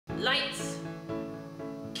Lights,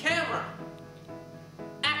 camera,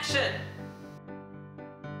 action!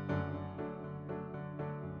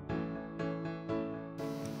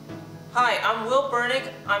 Hi, I'm Will Bernig.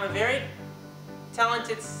 I'm a very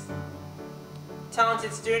talented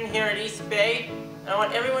student here at East Bay. And I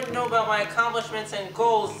want everyone to know about my accomplishments and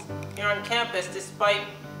goals here on campus despite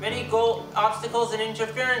many obstacles and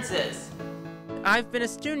interferences. I've been a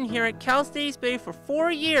student here at Cal State East Bay for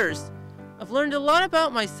 4 years. I've learned a lot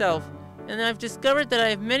about myself, and I've discovered that I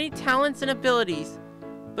have many talents and abilities.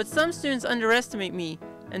 But some students underestimate me,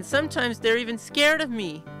 and sometimes they're even scared of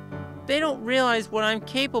me. They don't realize what I'm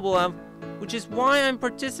capable of, which is why I'm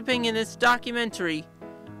participating in this documentary,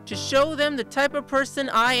 to show them the type of person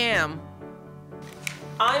I am.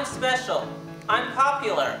 I'm special. I'm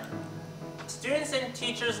popular. Students and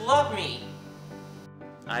teachers love me.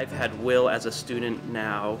 I've had Will as a student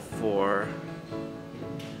now for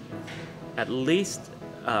at least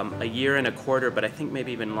a year and a quarter, but I think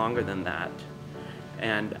maybe even longer than that.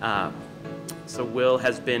 And so Will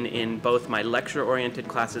has been in both my lecture-oriented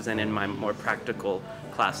classes and in my more practical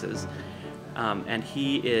classes. And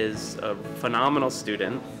he is a phenomenal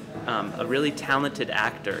student, a really talented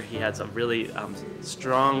actor. He has a really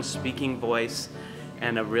strong speaking voice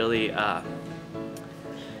and a really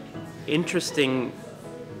interesting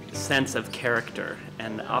sense of character,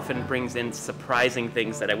 and often brings in surprising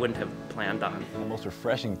things that I wouldn't have planned on. The most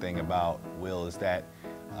refreshing thing about Will is that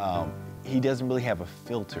he doesn't really have a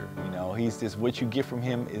filter, you know. He's just, what you get from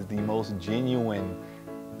him is the most genuine,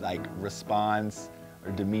 like, response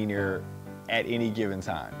or demeanor at any given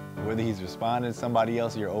time. Whether he's responding to somebody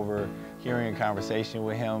else, you're overhearing a conversation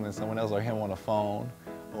with him and someone else, or him on a phone,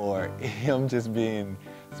 or him just being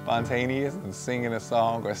spontaneous and singing a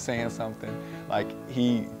song or saying something. Like,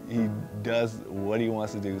 he does what he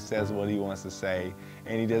wants to do, says what he wants to say,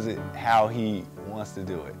 and he does it how he wants to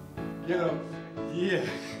do it. You know, yeah.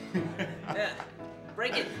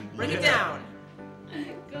 Break it down.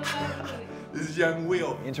 This is young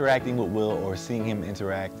Will. Interacting with Will or seeing him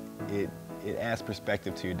interact, it adds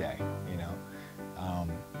perspective to your day, you know.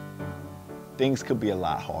 Things could be a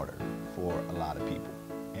lot harder for a lot of people.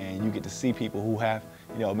 And you get to see people who have,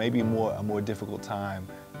 you know, maybe a more difficult time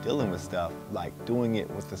dealing with stuff, like doing it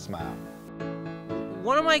with a smile.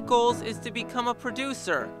 One of my goals is to become a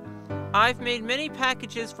producer. I've made many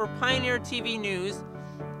packages for Pioneer TV News,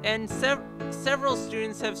 and several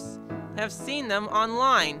students have seen them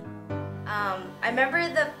online. I remember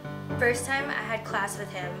the first time I had class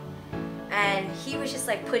with him, and he was just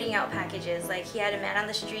like putting out packages. Like, he had a man on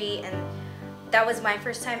the street, and that was my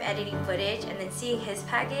first time editing footage, and then seeing his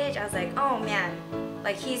package, I was like, oh man,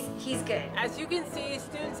 like, he's good. As you can see,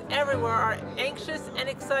 students everywhere are anxious and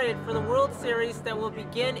excited for the World Series that will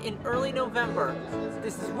begin in early November.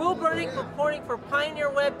 This is Will Bernig reporting for Pioneer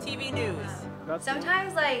Web TV News.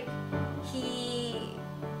 Sometimes, like,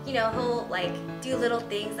 he'll like do little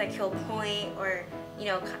things, like he'll point or, you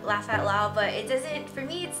know, laugh out loud, but it doesn't, for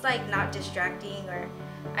me, it's like not distracting. Or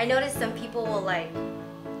I notice some people will, like,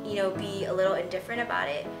 you know, be a little indifferent about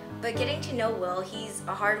it. But getting to know Will, he's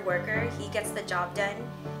a hard worker. He gets the job done.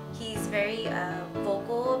 He's very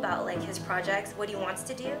vocal about, like, his projects, what he wants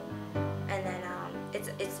to do. And then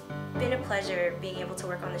it's been a pleasure being able to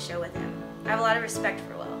work on the show with him. I have a lot of respect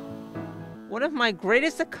for Will. One of my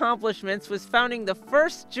greatest accomplishments was founding the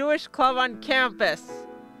first Jewish club on campus.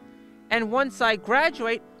 And once I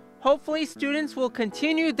graduate, hopefully students will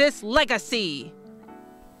continue this legacy.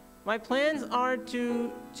 My plans are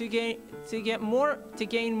to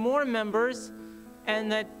gain more members,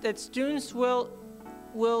 and that students will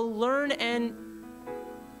learn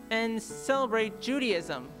and celebrate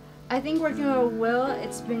Judaism. I think working with Will,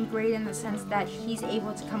 it's been great in the sense that he's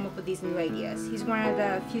able to come up with these new ideas. He's one of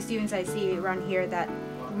the few students I see around here that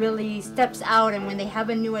really steps out, and when they have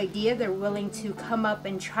a new idea, they're willing to come up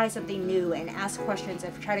and try something new and ask questions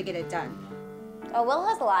and try to get it done. Oh, Will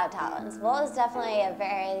has a lot of talents. Will is definitely a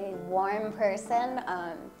very warm person.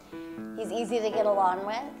 He's easy to get along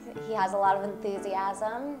with. He has a lot of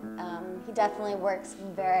enthusiasm. He definitely works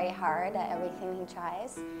very hard at everything he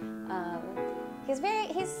tries. He's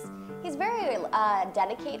very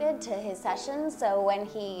dedicated to his sessions, so when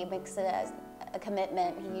he makes a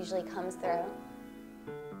commitment, he usually comes through.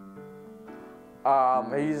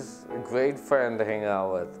 He's a great friend to hang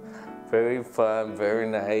out with. Very fun, very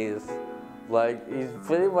nice. Like, he's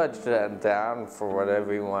pretty much down for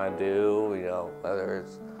whatever you want to do, you know, whether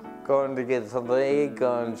it's going to get something to eat,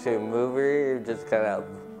 going to a movie, or just kind of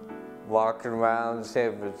walking around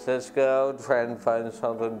San Francisco, trying to find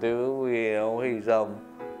something to do. You know, he's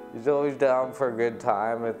always down for a good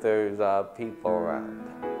time if there's people around.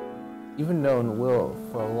 even known Will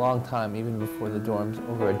for a long time, even before the dorms,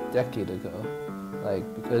 over a decade ago. Like,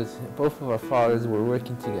 because both of our fathers were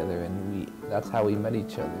working together, and that's how we met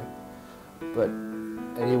each other. But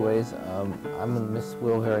anyways, I'm gonna miss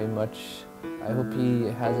Will very much. I hope he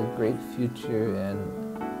has a great future,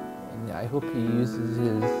 and I hope he uses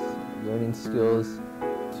his learning skills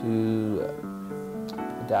to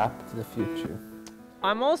adapt to the future.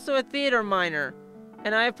 I'm also a theater minor,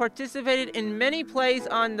 and I have participated in many plays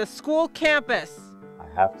on the school campus. I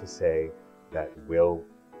have to say that Will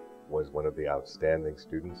was one of the outstanding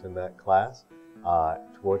students in that class.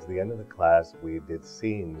 Towards the end of the class, we did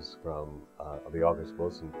scenes from the August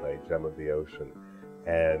Wilson play, Gem of the Ocean,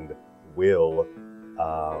 and Will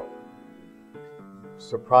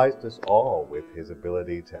surprised us all with his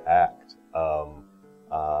ability to act.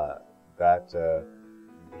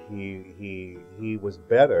 He was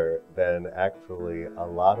better than actually a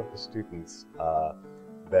lot of the students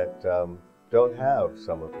that don't have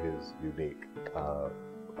some of his unique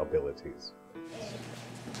abilities.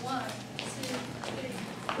 1, 2, 3,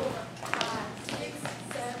 4, 5, 6,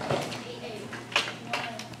 7, 8, 8.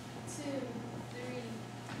 1, 2, 3,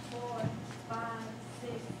 4, 5,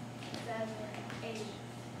 6, 7, 8.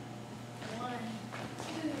 1,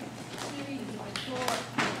 2, 3, 4,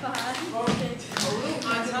 5, 6.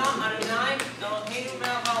 Atam Adonai Eloheinu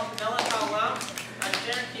melech haolam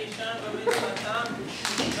asher kishon b'mitzvotav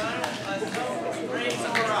v'tzivanu l'asot b'nei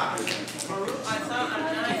Torah. Baruch Atam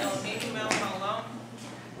Adonai Eloheinu melech haolam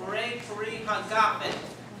b'nei Peri Hagafen.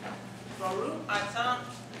 Baruch Atam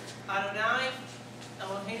Adonai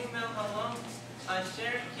Eloheinu melech haolam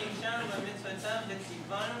asher kishon b'mitzvotav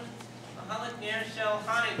v'tzivanu l'halak ner shel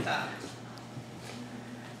Hanukkah.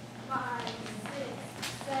 5, 6,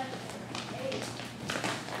 7, 8.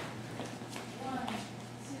 1,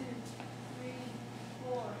 2, 3,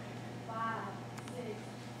 4, 5, 6,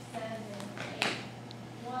 7, 8.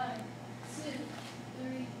 1, 2,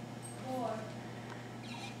 3, 4.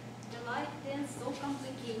 The life then so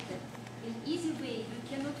complicated. In easy way you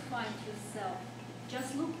cannot find yourself.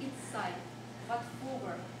 Just look inside, but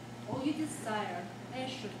forward. All you desire,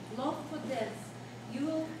 passion, love for dance, you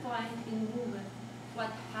will find in woman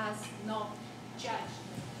what has not judged.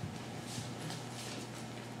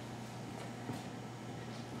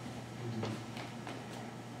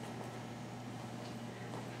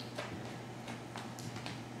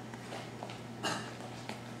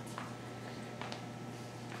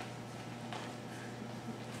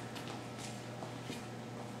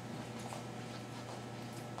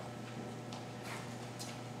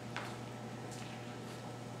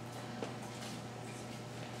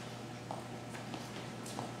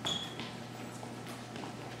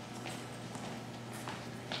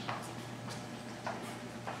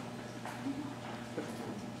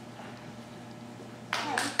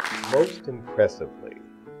 Most impressively,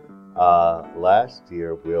 last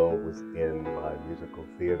year Will was in my musical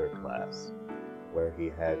theater class where he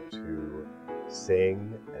had to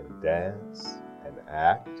sing and dance and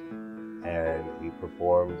act, and he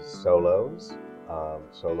performed solos,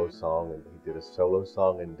 solo song, and he did a solo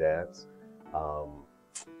song and dance.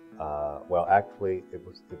 Well, actually,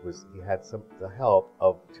 he had the help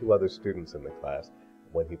of 2 other students in the class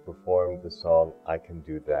when he performed the song "I Can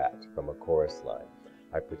Do That" from a chorus line.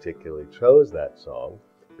 I particularly chose that song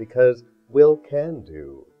because Will can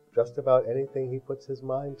do just about anything he puts his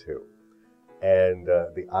mind to. And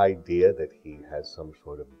the idea that he has some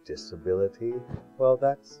sort of disability, well,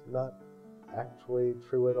 that's not actually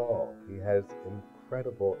true at all. He has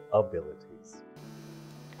incredible abilities.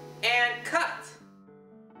 And cut!